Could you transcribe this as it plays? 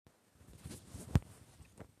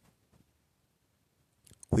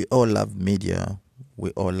We all love media,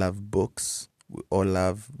 we all love books, we all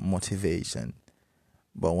love motivation.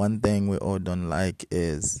 But one thing we all don't like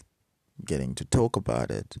is getting to talk about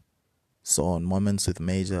it. So, on Moments with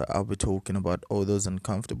Mayja, I'll be talking about all those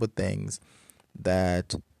uncomfortable things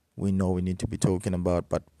that we know we need to be talking about,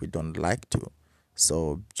 but we don't like to.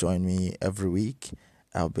 So, join me every week.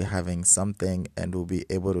 I'll be having something and we'll be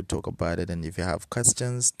able to talk about it. And if you have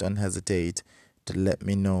questions, don't hesitate to let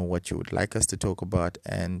me know what you would like us to talk about,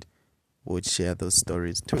 and we'll share those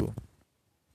stories too.